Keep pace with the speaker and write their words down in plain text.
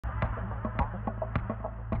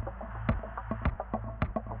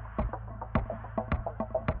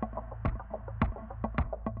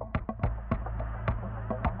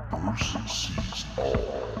person sees all.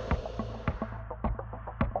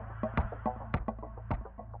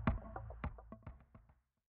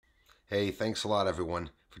 Hey, thanks a lot, everyone,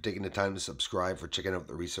 for taking the time to subscribe, for checking out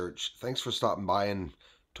the research. Thanks for stopping by, and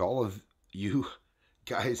to all of you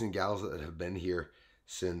guys and gals that have been here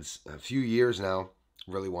since a few years now,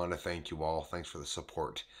 really want to thank you all. Thanks for the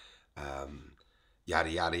support. Yada,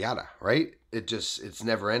 yada, yada, right? It's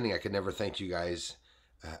never ending. I could never thank you guys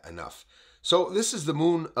enough. So this is the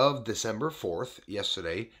moon of December 4th,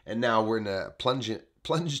 yesterday, and now we're in a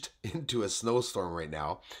plunged into a snowstorm right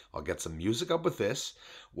now. I'll get some music up with this.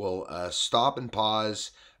 We'll stop and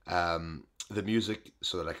pause the music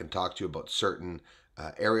so that I can talk to you about certain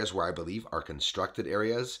areas where I believe are constructed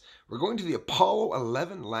areas. We're going to the Apollo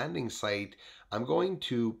 11 landing site. I'm going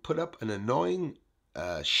to put up an annoying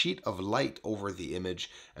sheet of light over the image,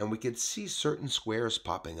 and we could see certain squares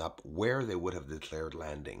popping up where they would have declared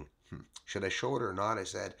landing. Should I show it or not? I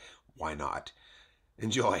said, why not?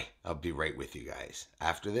 Enjoy. I'll be right with you guys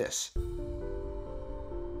after this.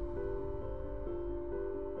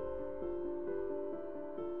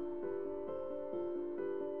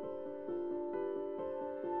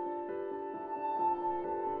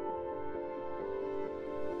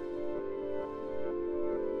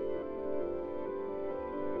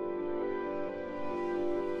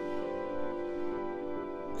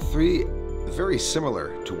 Three very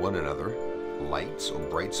similar to one another lights or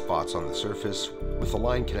bright spots on the surface with the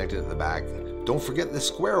line connected at the back. Don't forget the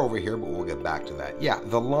square over here, but we'll get back to that. Yeah,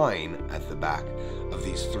 the line at the back of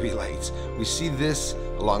these three lights. We see this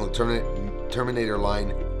along the Terminator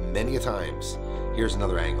line many a times. Here's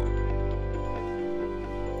another angle.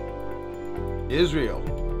 Israel,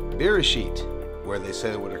 Bereshit, where they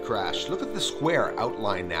said it would have crashed. Look at the square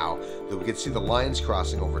outline now that we can see the lines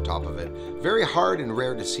crossing over top of it. Very hard and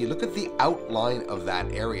rare to see. Look at the outline of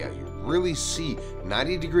that area. You really see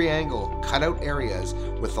 90-degree angle cut out areas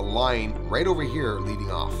with the line right over here leading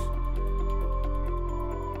off.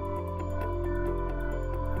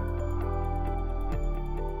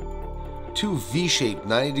 Two V-shaped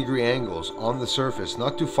 90-degree angles on the surface,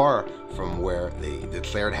 not too far from where they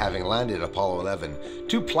declared having landed Apollo 11.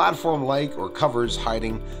 Two platform-like or covers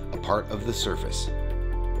hiding a part of the surface.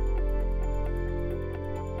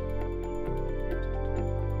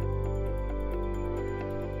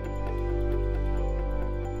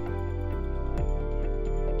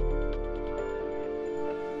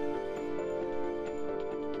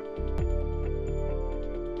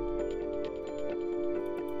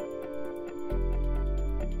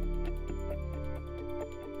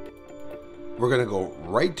 We're going to go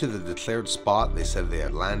right to the declared spot they said they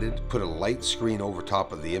had landed, put a light screen over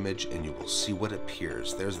top of the image, and you will see what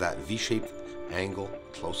appears. There's that V-shaped angle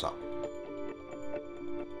close up.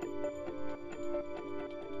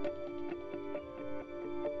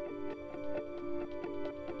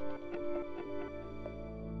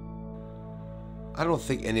 I don't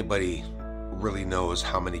think anybody really knows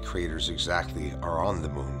how many craters exactly are on the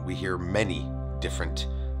moon. We hear many different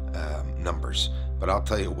numbers, but I'll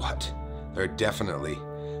tell you what. There are definitely,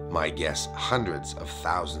 my guess, hundreds of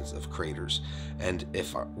thousands of craters. And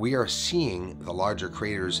if we are seeing the larger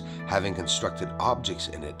craters having constructed objects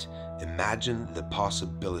in it, imagine the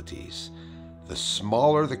possibilities. The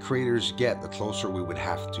smaller the craters get, the closer we would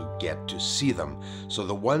have to get to see them. So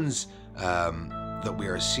the ones that we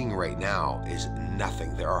are seeing right now is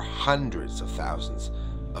nothing. There are hundreds of thousands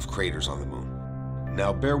of craters on the moon.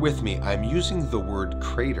 Now bear with me, I'm using the word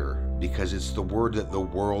crater because it's the word that the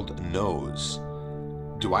world knows.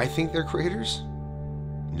 Do I think they're craters?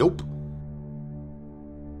 Nope.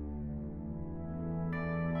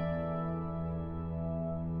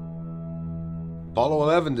 Apollo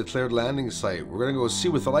 11 declared landing site. We're going to go see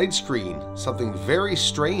with the light screen something very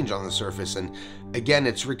strange on the surface, and again,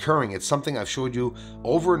 it's recurring. It's something I've showed you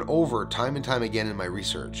over and over, time and time again in my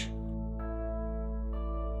research.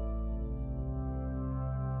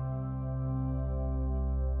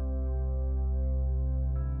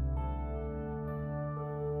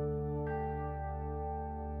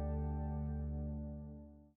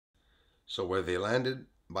 So where they landed,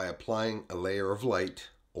 by applying a layer of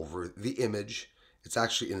light over the image, it's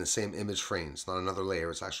actually in the same image frame. It's not another layer.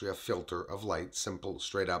 It's actually a filter of light, simple,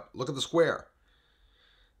 straight up. Look at the square.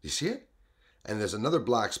 Do you see it? And there's another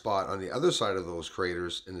black spot on the other side of those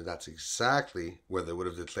craters, and that's exactly where they would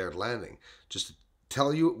have declared landing. Just to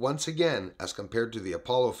tell you once again, as compared to the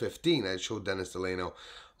Apollo 15, I showed Dennis Delano.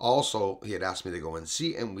 Also, he had asked me to go and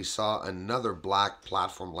see, and we saw another black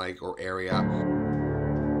platform-like or area.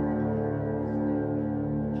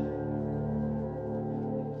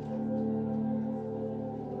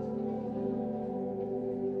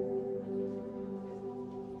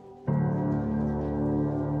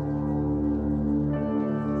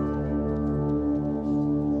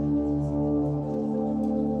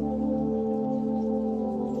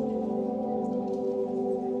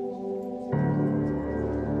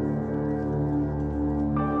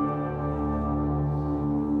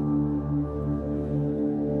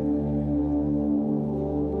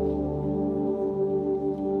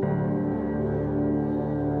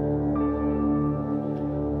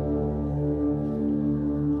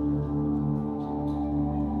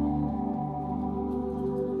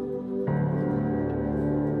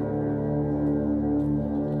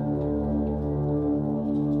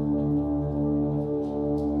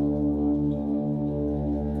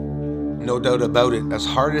 no doubt about it, as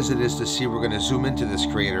hard as it is to see, we're going to zoom into this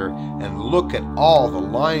crater and look at all the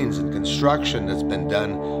lines and construction that's been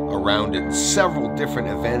done around it. Several different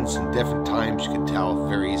events and different times, you can tell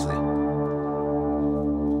very easily.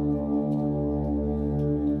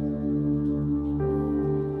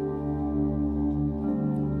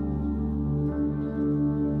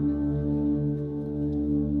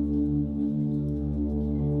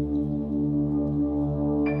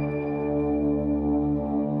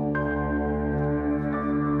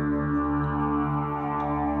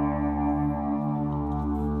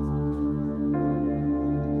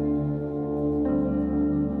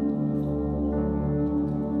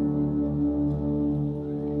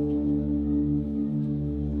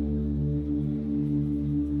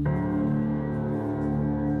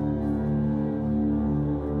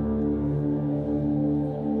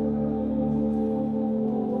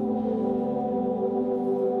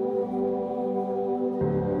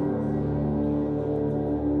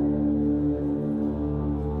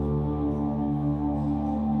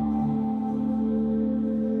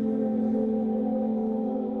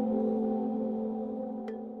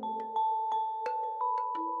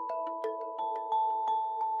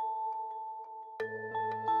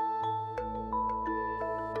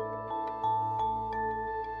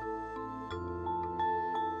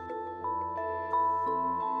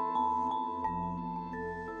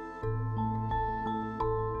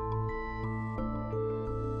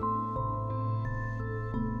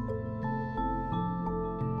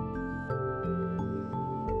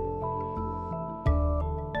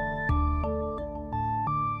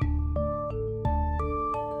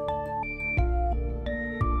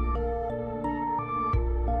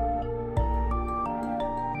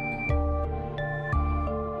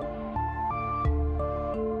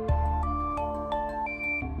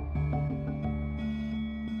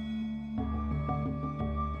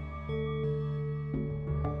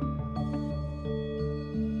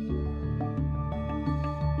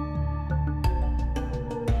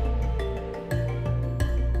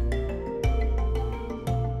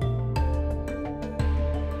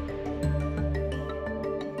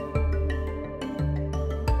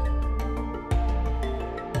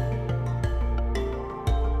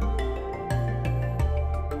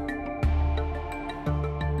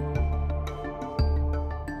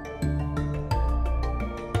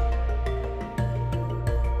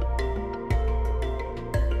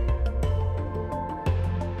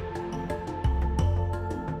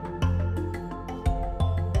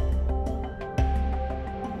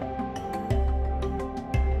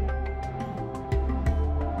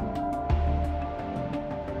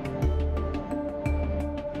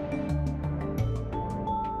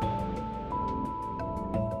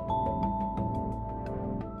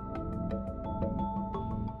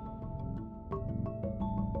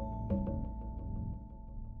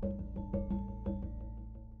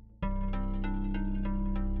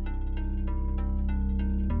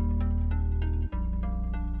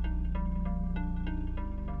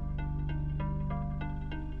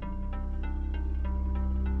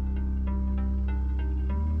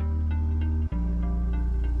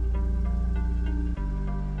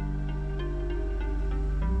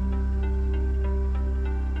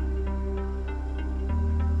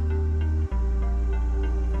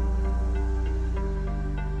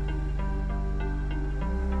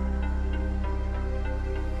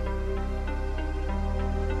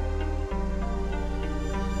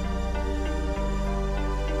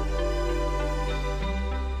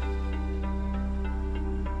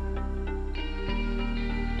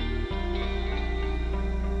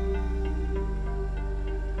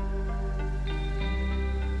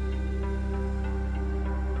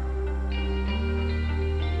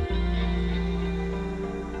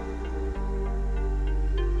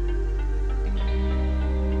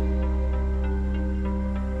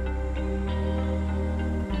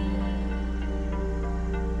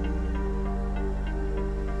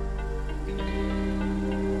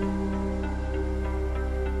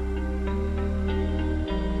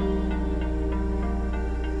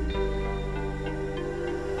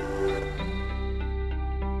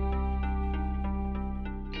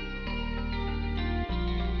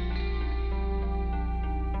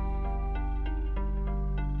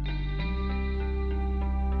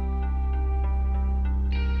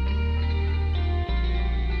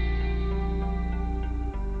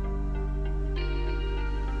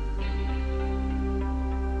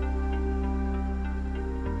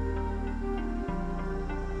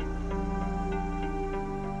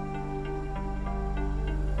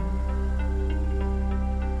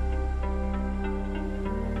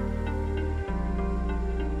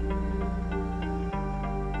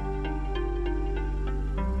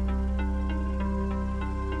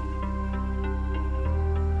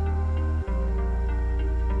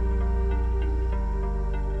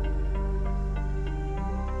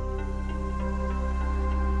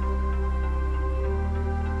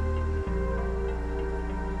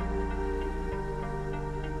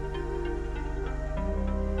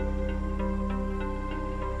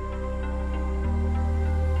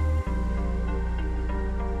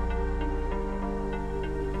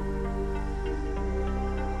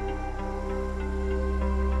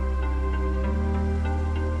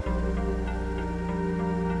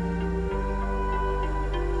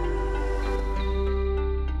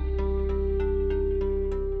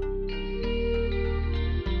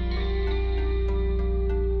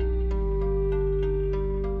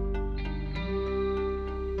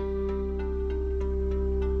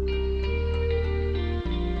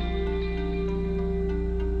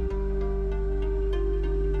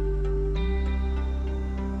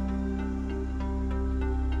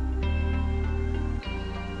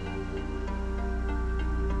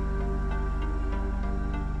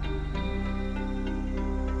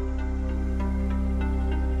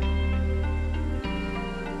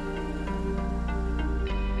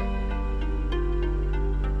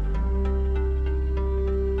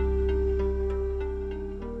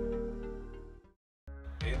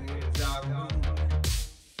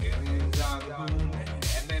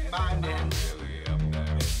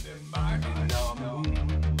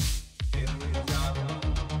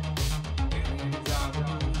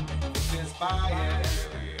 fire.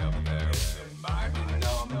 Up there, somebody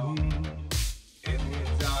on the moon.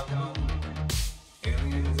 Aliens are gone.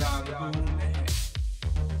 Aliens are gone.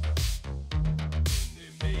 They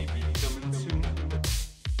may be coming soon.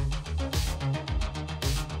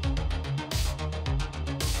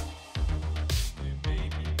 They may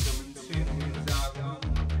be coming soon. Aliens are gone.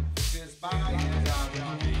 There's fire.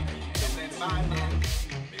 And then my name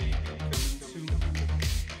may be coming soon.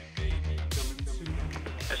 May be coming soon.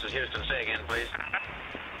 This is Houston. Say again, please.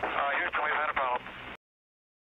 Houston,